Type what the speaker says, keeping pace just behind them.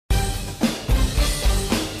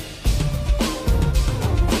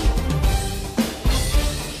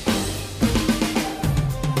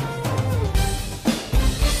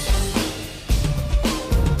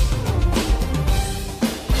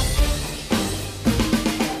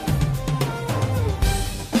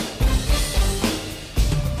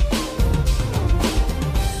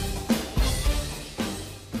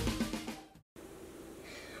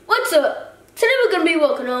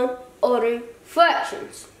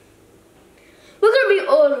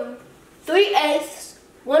order 3/8,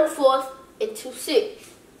 1/4, and 2/6.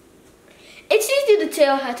 It's easy to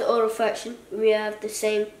tell how to order a fraction when we have the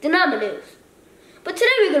same denominators. But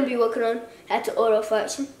today we're going to be working on how to order a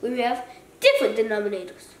fraction when we have different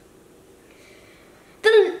denominators.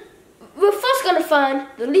 We're first going to find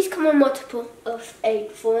the least common multiple of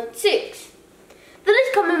 8, 4, and 6. The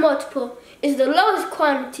least common multiple is the lowest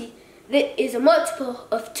quantity that is a multiple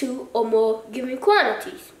of 2 or more given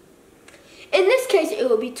quantities. In this case, it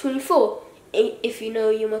will be 24, if you know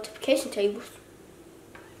your multiplication tables.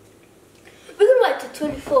 We're going to write to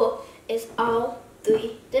 24 as all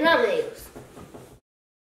three denominators.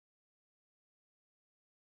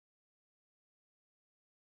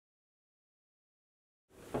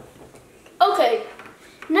 Okay,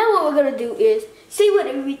 now what we're going to do is see what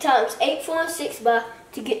if we times 8, 4, and 6 by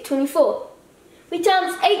to get 24. We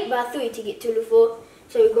times 8 by 3 to get 24,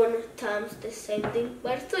 so we're going to times the same thing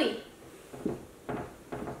by 3.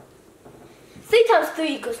 3 times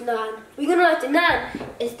 3 equals 9. We're going to write the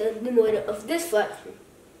 9 as the numerator of this fraction.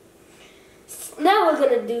 Now we're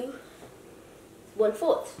going to do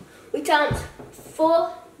 1/4. We times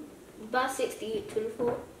 4 by 6 to get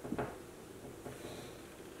 24.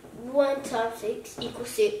 1 times 6 equals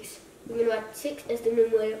 6. We're going to write 6 as the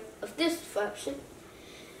numerator of this fraction.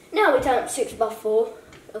 Now we times 6 by 4,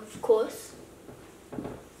 of course.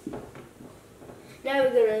 Now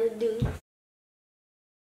we're going to do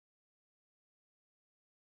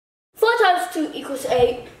 4 times 2 equals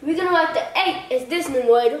 8. We're going to write the 8 as this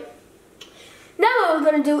numerator. Now what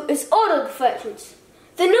we're going to do is order the fractions.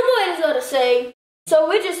 The numerators are the same, so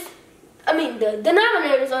the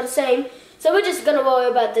denominators are the same, so we're just going to worry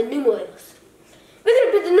about the numerators. We're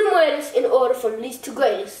going to put the numerators in order from least to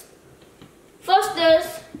greatest. First there's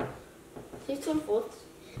 6 1/4,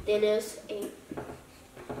 then there's 8,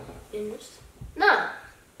 then there's 9.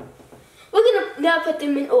 We're going to now put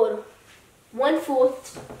them in order.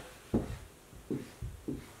 1/4,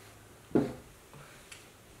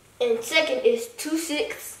 and second is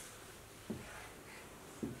 2/6,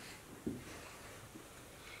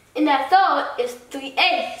 and that third is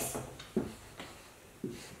 3/8.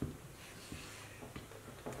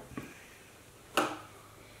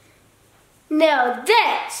 Now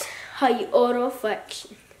that's how you order a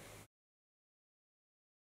fraction.